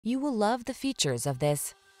You will love the features of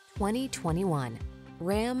this 2021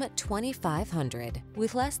 Ram 2500.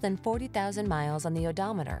 With less than 40,000 miles on the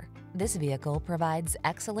odometer, this vehicle provides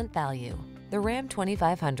excellent value. The Ram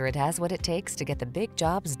 2500 has what it takes to get the big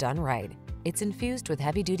jobs done right. It's infused with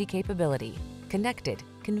heavy-duty capability, connected,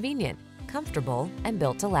 convenient, comfortable, and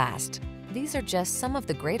built to last. These are just some of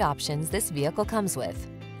the great options this vehicle comes with: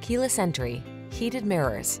 keyless entry, heated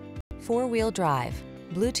mirrors, four-wheel drive,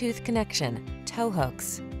 Bluetooth connection, tow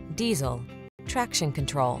hooks, diesel, traction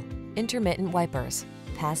control, intermittent wipers,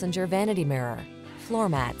 passenger vanity mirror, floor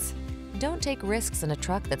mats. Don't take risks in a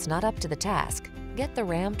truck that's not up to the task. Get the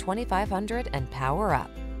Ram 2500 and power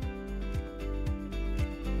up.